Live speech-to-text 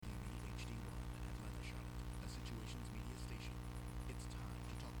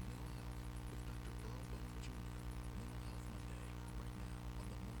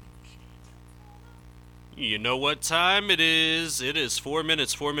You know what time it is? It is 4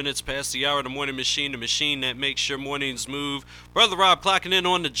 minutes past the hour of the morning machine, the machine that makes your mornings move. Brother Rob clocking in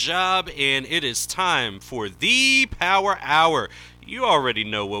on the job, and it is time for the Power Hour. You already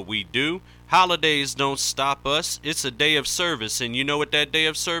know what we do. Holidays don't stop us. It's a day of service, and you know what that day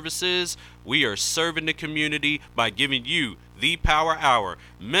of service is? We are serving the community by giving you the Power Hour,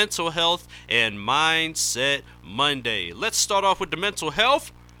 Mental Health and Mindset Monday. Let's start off with the mental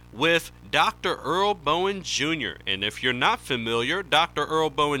health with Dr. Earl Bowen Jr. And if you're not familiar, Dr. Earl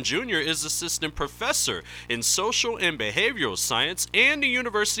Bowen Jr. is assistant professor in social and behavioral science and the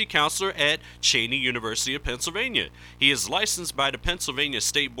university counselor at Cheyney University of Pennsylvania. He is licensed by the Pennsylvania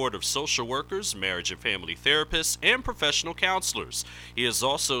State Board of Social Workers, marriage and family therapists, and professional counselors. He is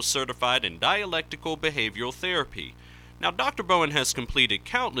also certified in dialectical behavioral therapy. Now, Dr. Bowen has completed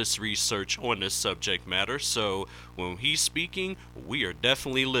countless research on this subject matter, so when he's speaking, we are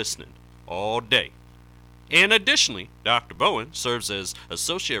definitely listening all day. And additionally, Dr. Bowen serves as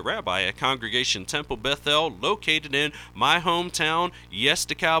Associate Rabbi at Congregation Temple Bethel, located in my hometown. Yes,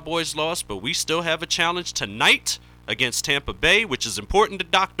 the Cowboys lost, but we still have a challenge tonight against Tampa Bay, which is important to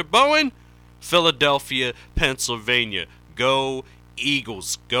Dr. Bowen. Philadelphia, Pennsylvania. Go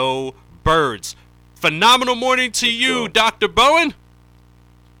Eagles. Go Birds. Phenomenal morning to you, Dr. Bowen.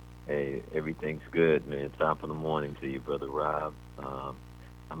 Hey, everything's good, man. Top of the morning to you, Brother Rob.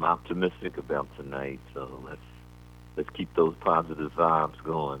 I'm optimistic about tonight, so let's keep those positive vibes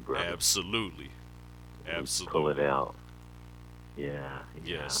going, brother. Absolutely. Pull it out. Yeah.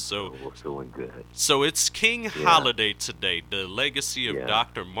 Yes. So we're feeling good. So it's King Holiday today, the legacy of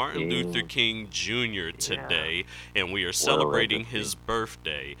Dr. Martin Luther King Jr. today, and we are celebrating his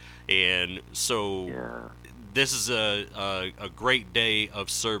birthday. And so this is a great day of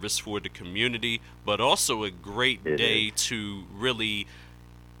service for the community, but also a great day to really,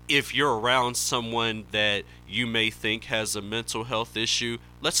 if you're around someone that you may think has a mental health issue,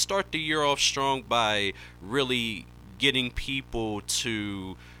 let's start the year off strong by really getting people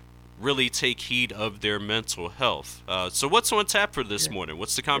to really take heed of their mental health. So what's on tap for this morning?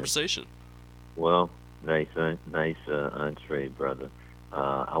 What's the conversation? Well, nice entree, brother.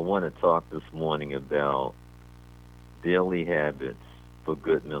 I want to talk this morning about daily habits for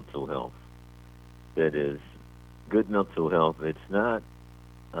good mental health. That is, good mental health, it's not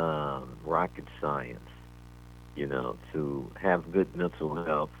rocket science. You know, to have good mental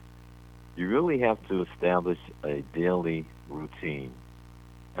health, you really have to establish a daily routine.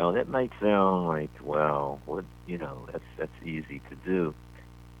 Now, that might sound like, well, that's easy to do.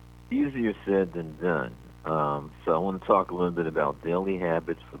 Easier said than done. So I want to talk a little bit about daily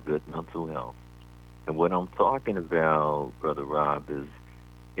habits for good mental health. And what I'm talking about, Brother Rob, is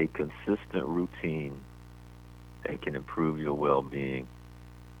a consistent routine that can improve your well-being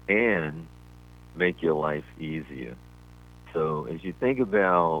and make your life easier. So as you think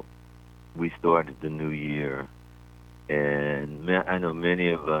about, we started the new year, and I know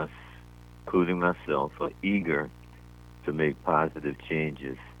many of us, including myself, are eager to make positive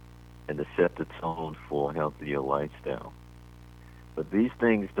changes and to set the tone for a healthier lifestyle. But these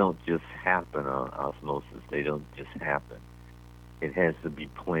things don't just happen on osmosis. They don't just happen. It has to be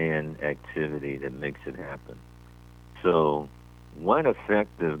planned activity that makes it happen. So one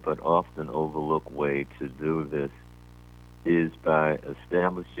effective but often overlooked way to do this is by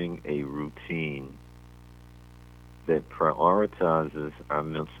establishing a routine that prioritizes our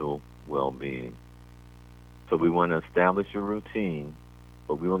mental well-being. So we want to establish a routine,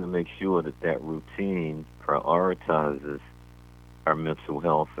 but we want to make sure that that routine prioritizes our mental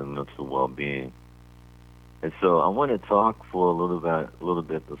health and mental well-being. And so I want to talk for a little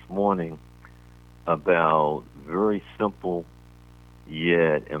bit this morning about very simple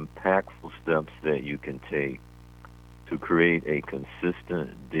yet impactful steps that you can take to create a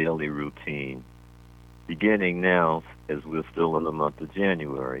consistent daily routine, beginning now as we're still in the month of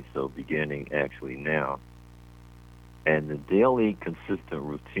January, so beginning actually now. And the daily consistent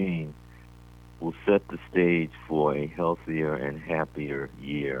routine will set the stage for a healthier and happier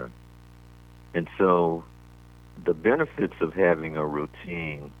year. And so the benefits of having a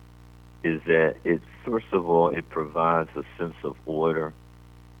routine is that first of all, it provides a sense of order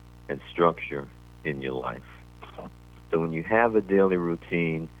and structure in your life. So when you have a daily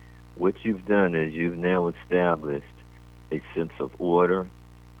routine, what you've done is you've now established a sense of order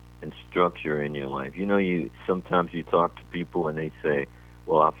and structure in your life. You know, sometimes you talk to people and they say,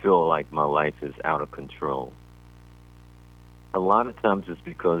 well, I feel like my life is out of control. A lot of times it's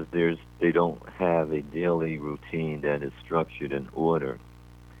because they don't have a daily routine that is structured in order.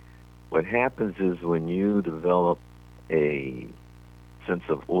 What happens is when you develop a sense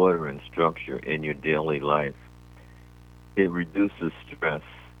of order and structure in your daily life. It reduces stress,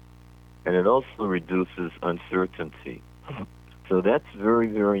 and it also reduces uncertainty. So that's very,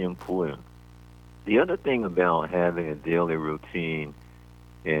 very important. The other thing about having a daily routine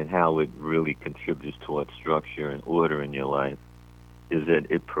and how it really contributes towards structure and order in your life is that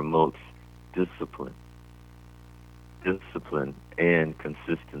it promotes discipline, discipline and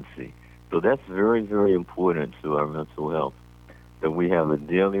consistency. So that's very, very important to our mental health, that we have a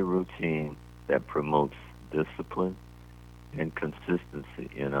daily routine that promotes discipline and consistency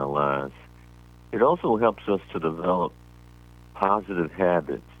in our lives. It also helps us to develop positive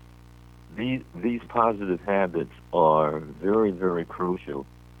habits. These positive habits are very, very crucial,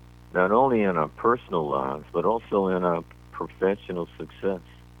 not only in our personal lives, but also in our professional success.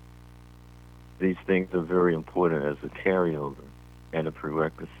 These things are very important as a carryover and a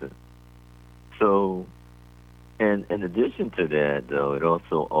prerequisite. So, and in addition to that, though, it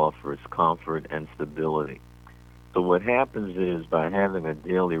also offers comfort and stability. So what happens is by having a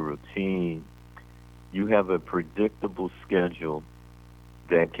daily routine, you have a predictable schedule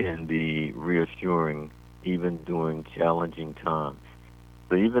that can be reassuring even during challenging times.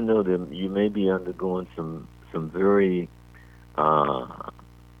 So even though you may be undergoing some very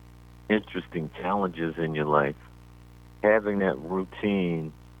interesting challenges in your life, having that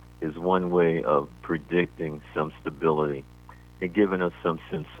routine is one way of predicting some stability and giving us some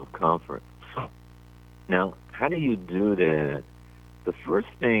sense of comfort. Now, how do you do that? The first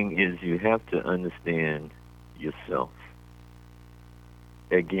thing is you have to understand yourself.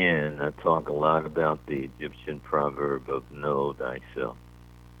 Again, I talk a lot about the Egyptian proverb of know thyself.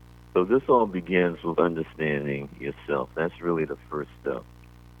 So this all begins with understanding yourself. That's really the first step.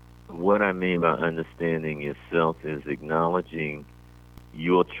 What I mean by understanding yourself is acknowledging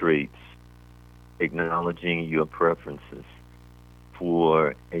your traits, acknowledging your preferences.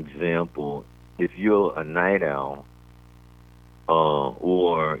 For example, if you're a night owl,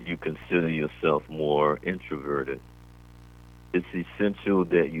 or you consider yourself more introverted, it's essential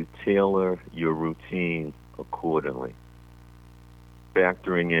that you tailor your routine accordingly,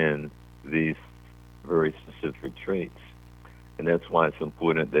 factoring in these very specific traits. And that's why it's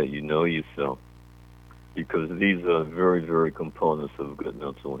important that you know yourself, because these are very, very components of good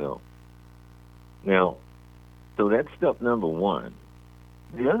mental health. Now, so that's step number one.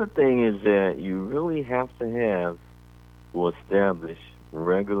 The other thing is that you really have to have or establish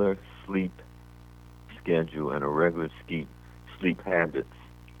regular sleep schedule and a regular sleep habits.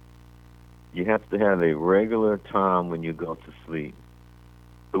 You have to have a regular time when you go to sleep.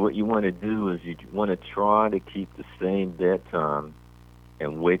 So what you want to do is you want to try to keep the same bedtime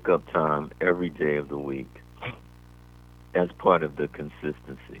and wake up time every day of the week as part of the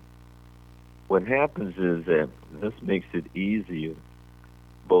consistency. What happens is that this makes it easier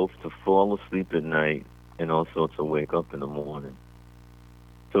both to fall asleep at night and also to wake up in the morning.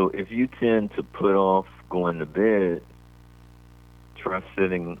 So if you tend to put off going to bed, try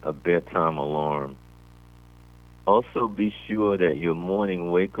setting a bedtime alarm. Also be sure that your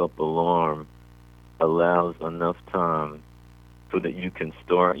morning wake-up alarm allows enough time so that you can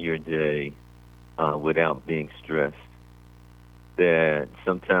start your day without being stressed. That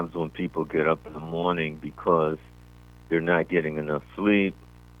sometimes when people get up in the morning because they're not getting enough sleep,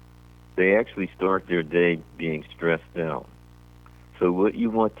 they actually start their day being stressed out. So what you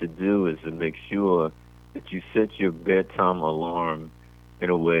want to do is to make sure that you set your bedtime alarm in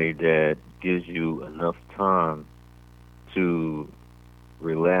a way that gives you enough time to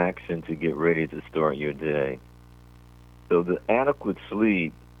relax and to get ready to start your day. So the adequate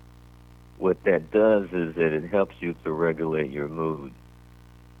sleep, what that does is that it helps you to regulate your mood.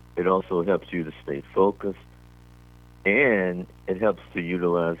 It also helps you to stay focused, and it helps to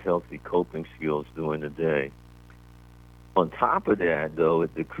utilize healthy coping skills during the day. On top of that, though,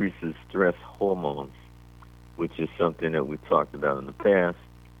 it decreases stress hormones, which is something that we've talked about in the past,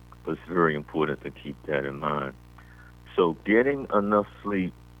 but it's very important to keep that in mind. So getting enough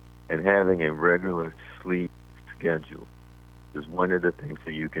sleep and having a regular sleep schedule is one of the things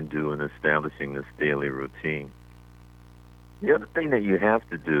that you can do in establishing this daily routine. The other thing that you have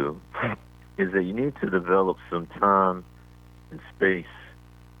to do is that you need to develop some time and space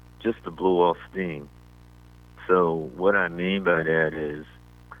just to blow off steam. So what I mean by that is,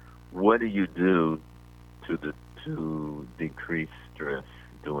 what do you do to decrease stress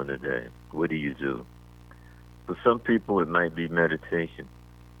during the day? What do you do? For some people, it might be meditation.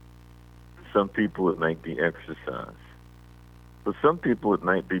 For some people, it might be exercise. For some people, it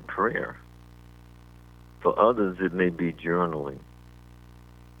might be prayer. For others, it may be journaling.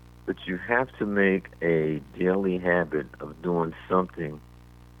 but you have to make a daily habit of doing something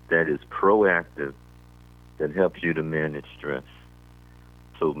that is proactive that helps you to manage stress.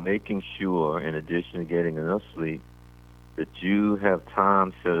 So making sure, in addition to getting enough sleep, that you have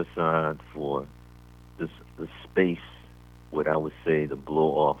time set aside for the space, what I would say, to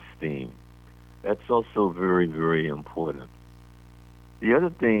blow off steam. That's also very, very important. The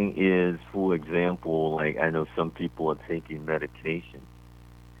other thing is, for example, like I know some people are taking medication.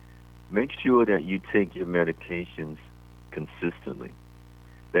 Make sure that you take your medications consistently.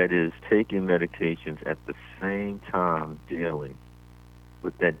 That is, taking medications at the same time daily.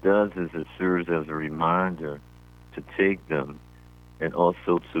 What that does is it serves as a reminder to take them and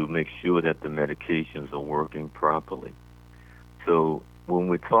also to make sure that the medications are working properly. So when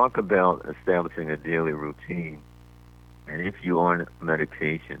we talk about establishing a daily routine, and if you're on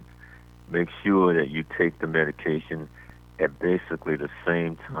medication, make sure that you take the medication at basically the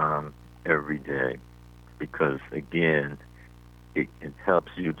same time every day, because again, it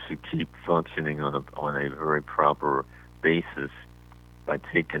helps you to keep functioning on a very proper basis by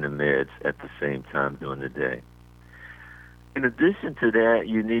taking the meds at the same time during the day. In addition to that,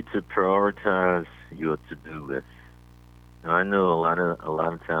 you need to prioritize your to-do list. Now, I know a lot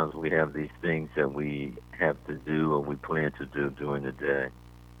of times we have these things that we have to do or we plan to do during the day,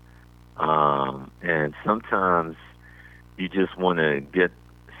 and sometimes you just want to get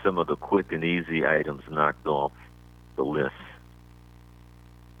some of the quick and easy items knocked off the list,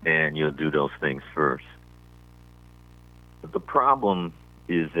 and you'll do those things first. But the problem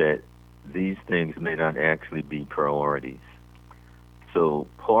is that these things may not actually be priorities. So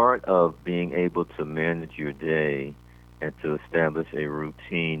part of being able to manage your day and to establish a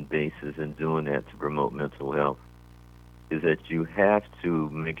routine basis in doing that to promote mental health is that you have to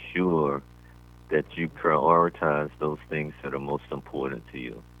make sure that you prioritize those things that are most important to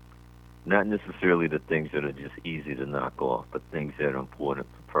you. Not necessarily the things that are just easy to knock off, but things that are important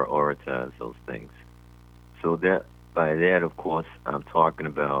to prioritize those things. So that by that, of course, I'm talking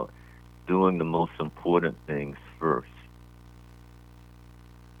about doing the most important things first,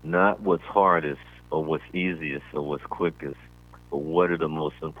 not what's hardest or what's easiest or what's quickest, but what are the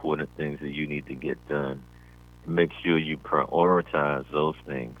most important things that you need to get done. Make sure you prioritize those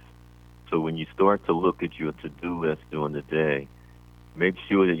things. So when you start to look at your to-do list during the day, make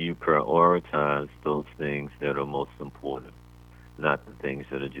sure that you prioritize those things that are most important, not the things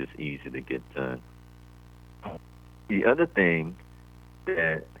that are just easy to get done. The other thing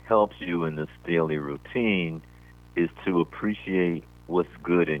that helps you in this daily routine is to appreciate what's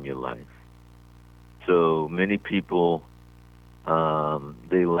good in your life. So many people,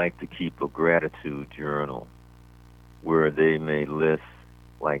 they like to keep a gratitude journal where they may list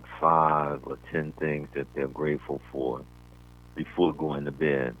like 5 or 10 things that they're grateful for before going to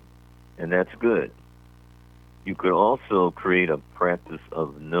bed. And that's good. You could also create a practice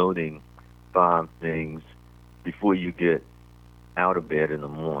of noting 5 things before you get out of bed in the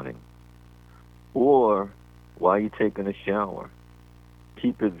morning or while you're taking a shower.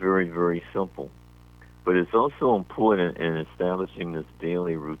 Keep it very, very simple. But it's also important in establishing this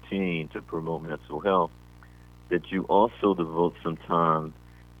daily routine to promote mental health that you also devote some time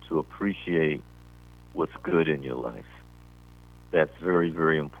to appreciate what's good in your life. That's very,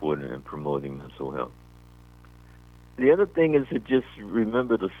 very important in promoting mental health. The other thing is to just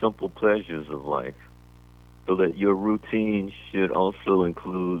remember the simple pleasures of life so that your routine should also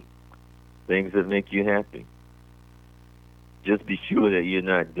include things that make you happy. Just be sure that you're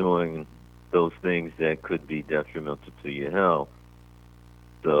not doing those things that could be detrimental to your health.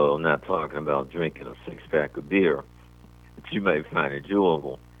 So I'm not talking about drinking a six-pack of beer, but you may find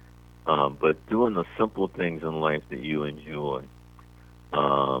enjoyable. But doing the simple things in life that you enjoy,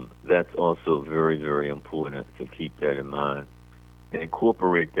 that's also very, very important to keep that in mind and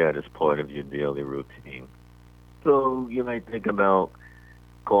incorporate that as part of your daily routine. So you may think about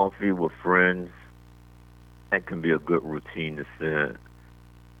coffee with friends. That can be a good routine to set.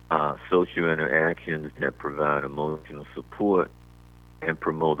 Social interactions that provide emotional support and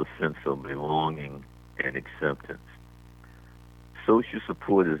promote a sense of belonging and acceptance. Social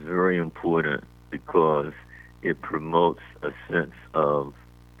support is very important because it promotes a sense of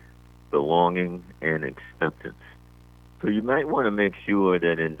belonging and acceptance. So you might want to make sure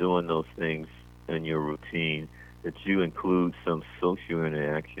that in doing those things in your routine that you include some social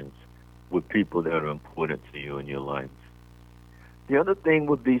interactions with people that are important to you in your life. The other thing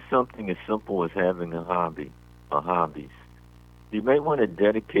would be something as simple as having a hobby or hobbies. You may want to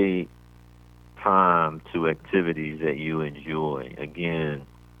dedicate time to activities that you enjoy. Again,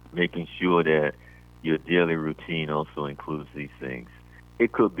 making sure that your daily routine also includes these things.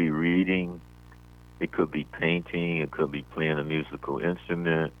 It could be reading, it could be painting, it could be playing a musical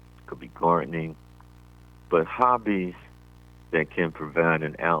instrument, it could be gardening, but hobbies that can provide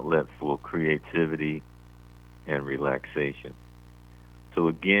an outlet for creativity and relaxation. So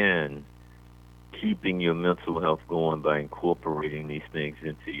again, keeping your mental health going by incorporating these things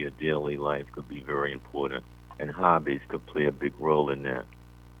into your daily life could be very important, and hobbies could play a big role in that.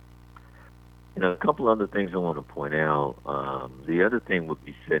 And a couple other things I want to point out. The other thing would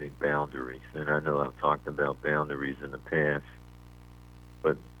be setting boundaries, and I know I've talked about boundaries in the past,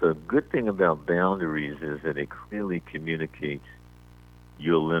 but the good thing about boundaries is that it clearly communicates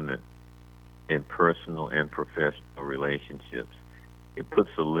your limit in personal and professional relationships. It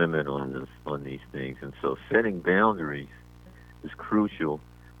puts a limit on these things, and so setting boundaries is crucial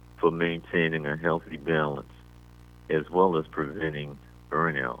for maintaining a healthy balance as well as preventing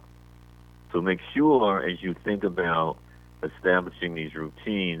burnout. So make sure as you think about establishing these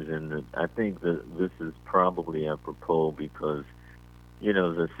routines, and I think that this is probably apropos because, as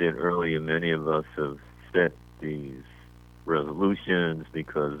I said earlier, many of us have set these resolutions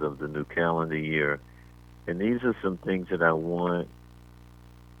because of the new calendar year, and these are some things that I want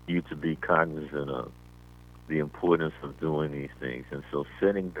you to be cognizant of, the importance of doing these things. And so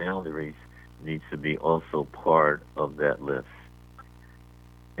setting boundaries needs to be also part of that list.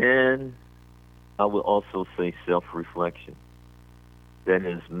 And I would also say self-reflection. That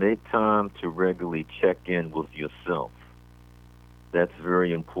is, make time to regularly check in with yourself. That's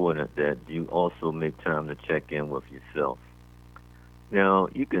very important that you also make time to check in with yourself. Now,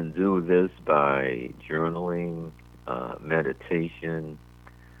 you can do this by journaling, meditation,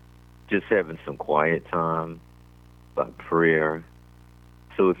 just having some quiet time, by prayer.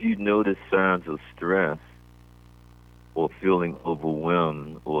 So if you notice signs of stress or feeling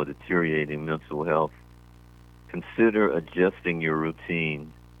overwhelmed or deteriorating mental health, consider adjusting your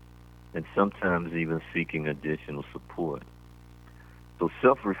routine and sometimes even seeking additional support. So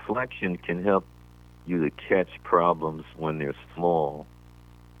self-reflection can help you to catch problems when they're small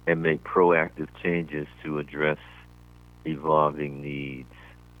and make proactive changes to address evolving needs.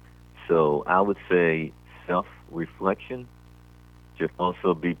 So I would say self-reflection should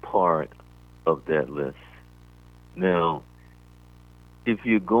also be part of that list. Now, if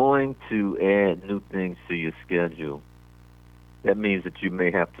you're going to add new things to your schedule, that means that you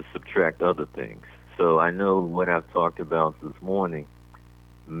may have to subtract other things. So I know what I've talked about this morning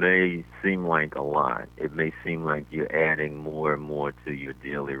may seem like a lot. It may seem like you're adding more and more to your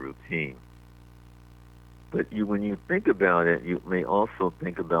daily routine. But when you think about it, you may also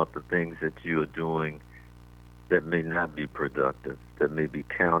think about the things that you are doing that may not be productive, that may be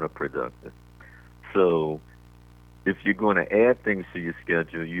counterproductive. So if you're going to add things to your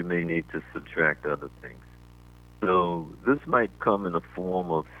schedule, you may need to subtract other things. So this might come in the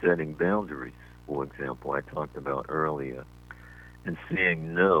form of setting boundaries, for example, I talked about earlier, and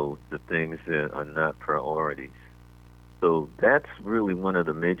saying no to things that are not priorities. So that's really one of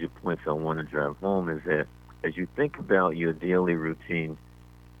the major points I want to drive home, is that as you think about your daily routine,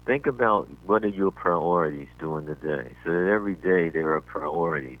 think about what are your priorities during the day. So that every day there are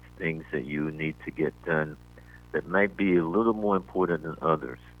priorities, things that you need to get done that might be a little more important than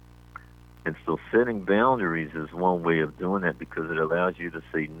others. And so setting boundaries is one way of doing that, because it allows you to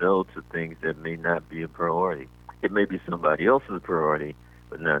say no to things that may not be a priority. It may be somebody else's priority,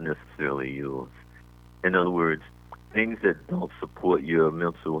 but not necessarily yours. In other words, things that don't support your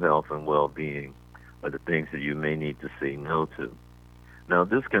mental health and well-being are the things that you may need to say no to. Now,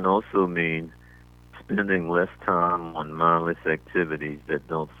 this can also mean spending less time on mindless activities that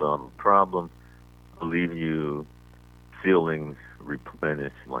don't solve a problem or leave you feeling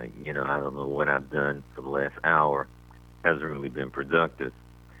replenished, like, I don't know what I've done for the last hour hasn't really been productive,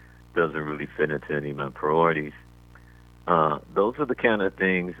 doesn't really fit into any of my priorities. Those are the kind of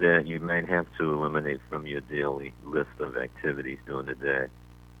things that you might have to eliminate from your daily list of activities during the day.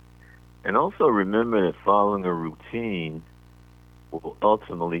 And also remember that following a routine will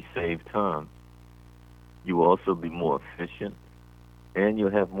ultimately save time. You will also be more efficient, and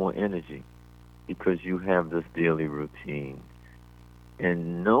you'll have more energy because you have this daily routine.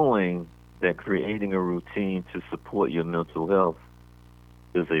 And knowing that creating a routine to support your mental health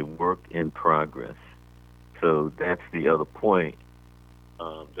is a work in progress. So that's the other point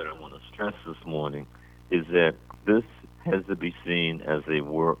that I want to stress this morning, is that this has to be seen as a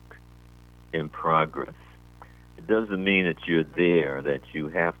work in progress. It doesn't mean that you're there, that you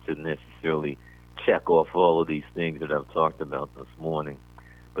have to necessarily check off all of these things that I've talked about this morning,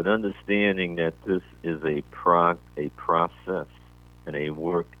 but understanding that this is a process and a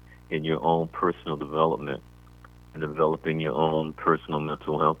work in your own personal development and developing your own personal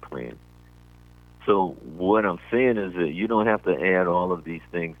mental health plan. So what I'm saying is that you don't have to add all of these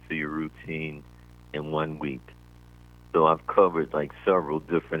things to your routine in 1 week. So I've covered like several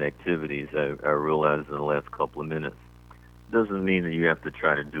different activities I realized in the last couple of minutes. Doesn't mean that you have to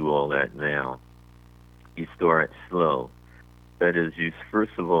try to do all that now. You start slow. That is, you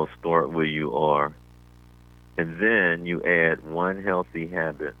first of all start where you are, and then you add one healthy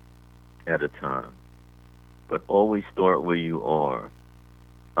habit at a time. But always start where you are.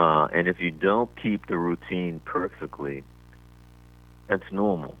 And if you don't keep the routine perfectly, that's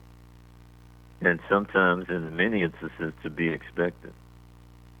normal. And sometimes, in many instances, to be expected.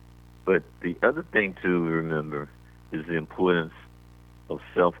 But the other thing to remember is the importance of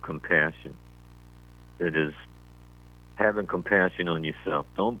self-compassion. It is having compassion on yourself.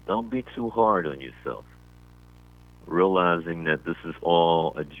 Don't be too hard on yourself. Realizing that this is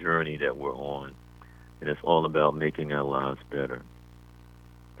all a journey that we're on, and it's all about making our lives better.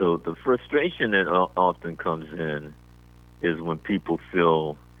 So the frustration that often comes in is when people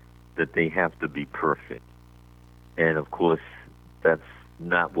feel that they have to be perfect, and of course, that's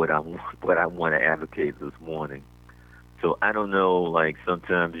not what I want to advocate this morning. So I don't know. Like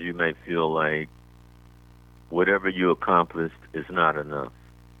sometimes you may feel like whatever you accomplished is not enough.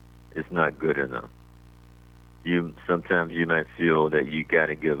 It's not good enough. You sometimes you might feel that you got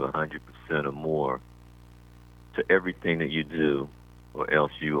to give 100% or more to everything that you do, or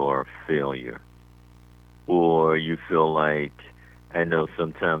else you are a failure. Or you feel like I know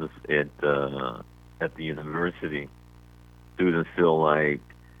sometimes at the university, students feel like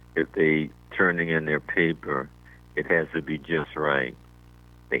if they turning in their paper, it has to be just right.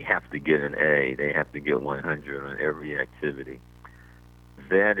 They have to get an A. They have to get 100 on every activity.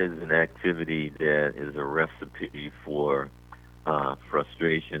 That is an activity that is a recipe for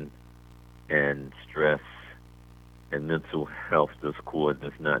frustration and stress and mental health discord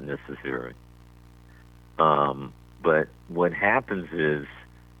that's not necessary. But what happens is,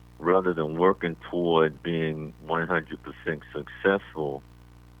 rather than working toward being 100% successful,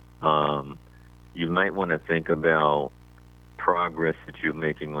 you might want to think about progress that you're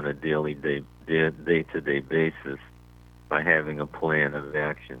making on a daily, day-to-day basis by having a plan of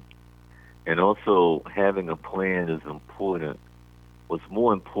action. And also, having a plan is important. What's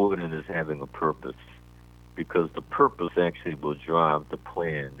more important is having a purpose, because the purpose actually will drive the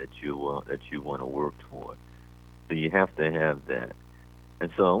plan that you want to work toward. So you have to have that.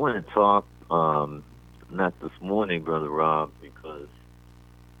 And so I want to talk, not this morning, Brother Rob, because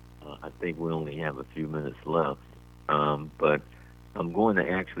I think we only have a few minutes left. But I'm going to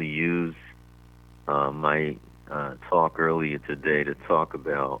actually use my talk earlier today to talk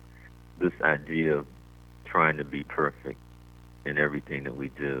about this idea of trying to be perfect in everything that we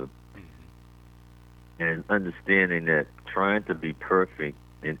do. And understanding that trying to be perfect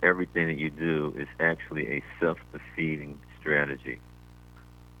in everything that you do is actually a self-defeating strategy.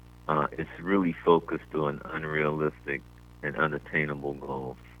 It's really focused on unrealistic and unattainable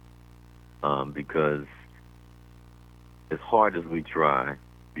goals, because as hard as we try,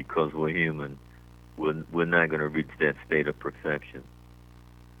 because we're human, we're not going to reach that state of perfection.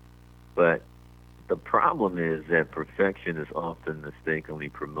 But the problem is that perfection is often mistakenly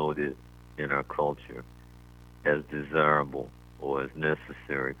promoted in our culture as desirable or as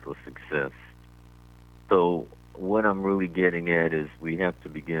necessary for success. So what I'm really getting at is we have to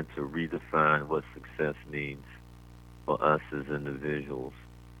begin to redefine what success means for us as individuals.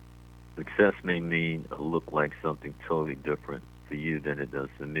 Success may mean or look like something totally different for you than it does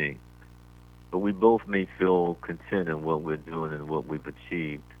for me. But we both may feel content in what we're doing and what we've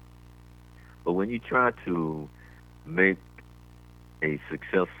achieved. But when you try to make a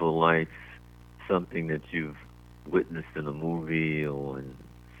successful life something that you've witnessed in a movie or in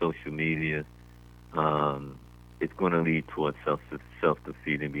social media, it's going to lead towards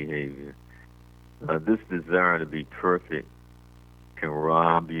self-defeating behavior. This desire to be perfect can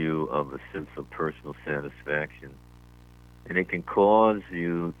rob you of a sense of personal satisfaction, and it can cause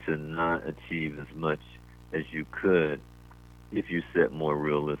you to not achieve as much as you could if you set more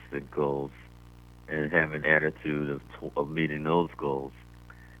realistic goals and have an attitude of meeting those goals,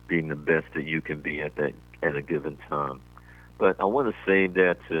 being the best that you can be at a given time. But I want to save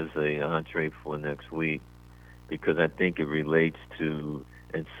that as a entree for next week, because I think it relates to,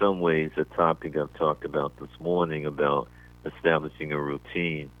 in some ways, a topic I've talked about this morning about establishing a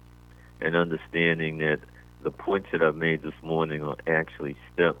routine and understanding that the points that I've made this morning are actually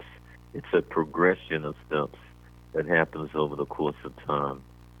steps. It's a progression of steps that happens over the course of time,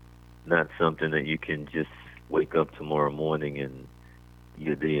 not something that you can just wake up tomorrow morning and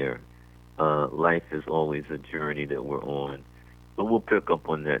you're there. Life is always a journey that we're on. But we'll pick up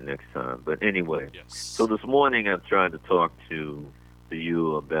on that next time. But anyway, so Yes. this morning I've tried to talk to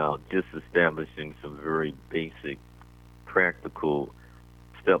you about just establishing some very basic, practical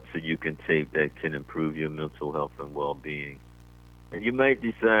steps that you can take that can improve your mental health and well-being. And you might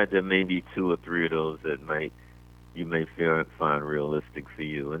decide that maybe two or three of those that might you may find realistic for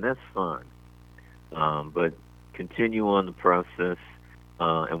you, and that's fine. But continue on the process,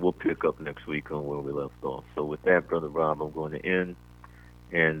 and we'll pick up next week on where we left off. So with that, Brother Rob, I'm going to end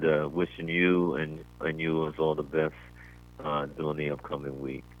and wishing you and yours all the best during the upcoming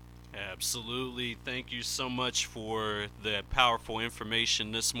week. Absolutely. Thank you so much for the powerful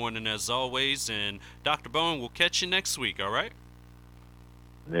information this morning, as always. And Dr. Bowen, we'll catch you next week, all right?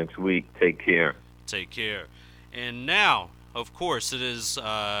 Next week, take care. Take care. And now, of course, it is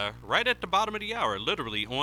right at the bottom of the hour, literally on